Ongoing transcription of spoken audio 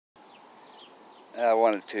I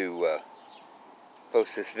wanted to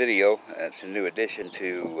post this video. It's a new addition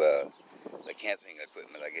to the camping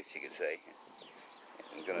equipment, I guess you could say.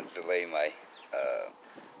 I'm going to delay my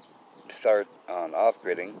start on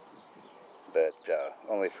off-gridding, but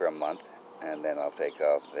only for a month, and then I'll take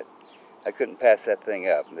off. But I couldn't pass that thing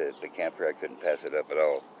up. The camper, I couldn't pass it up at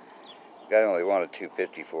all. Guy only wanted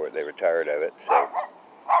 $250 for it. They were tired of it, so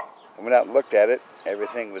I went out and looked at it.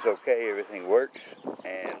 Everything was okay. Everything works, and it's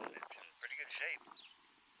in pretty good shape.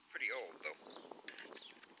 Pretty old, though.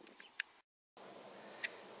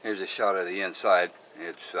 Here's a shot of the inside.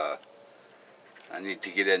 It's I need to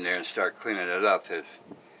get in there and start cleaning it up.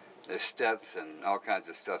 There's steps and all kinds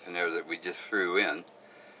of stuff in there that we just threw in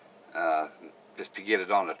just to get it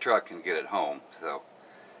on the truck and get it home. So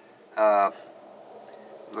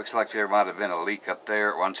looks like there might have been a leak up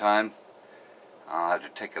there at one time. I'll have to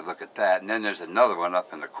take a look at that. And then there's another one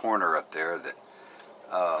up in the corner up there that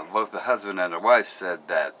both the husband and the wife said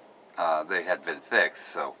that they had been fixed,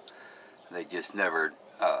 so they just never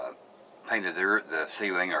painted the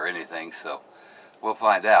ceiling or anything. So we'll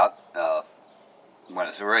find out when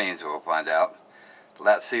it rains. We'll find out.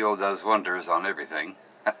 Lap seal does wonders on everything.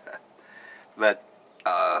 But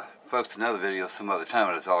post another video some other time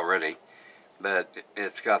when it's all ready. But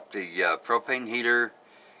it's got the propane heater.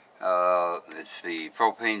 It's the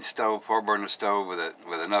propane stove, 4-burner stove with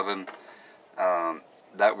an oven.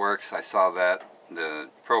 That works. I saw that. The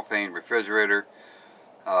propane refrigerator.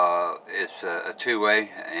 It's a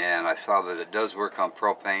two-way, and I saw that it does work on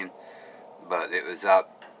propane, but it was out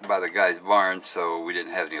by the guy's barn, so we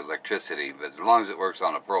didn't have any electricity. But as long as it works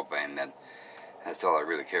on a propane, then that's all I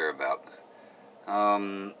really care about.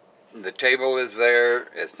 The table is there.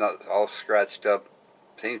 It's not all scratched up.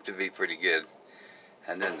 Seems to be pretty good.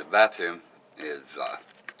 And then the bathroom is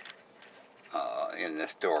in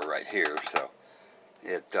this door right here. So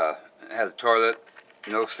it has a toilet,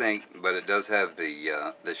 no sink, but it does have the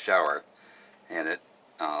shower in it.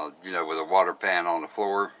 You know, with a water pan on the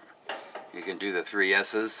floor. You can do the 3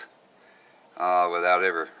 S's without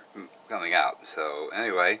ever coming out. So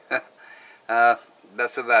anyway,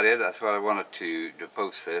 that's about it. That's what I wanted to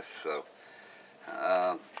post this. So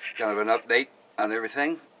kind of an update on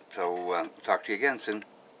everything. So talk to you again soon.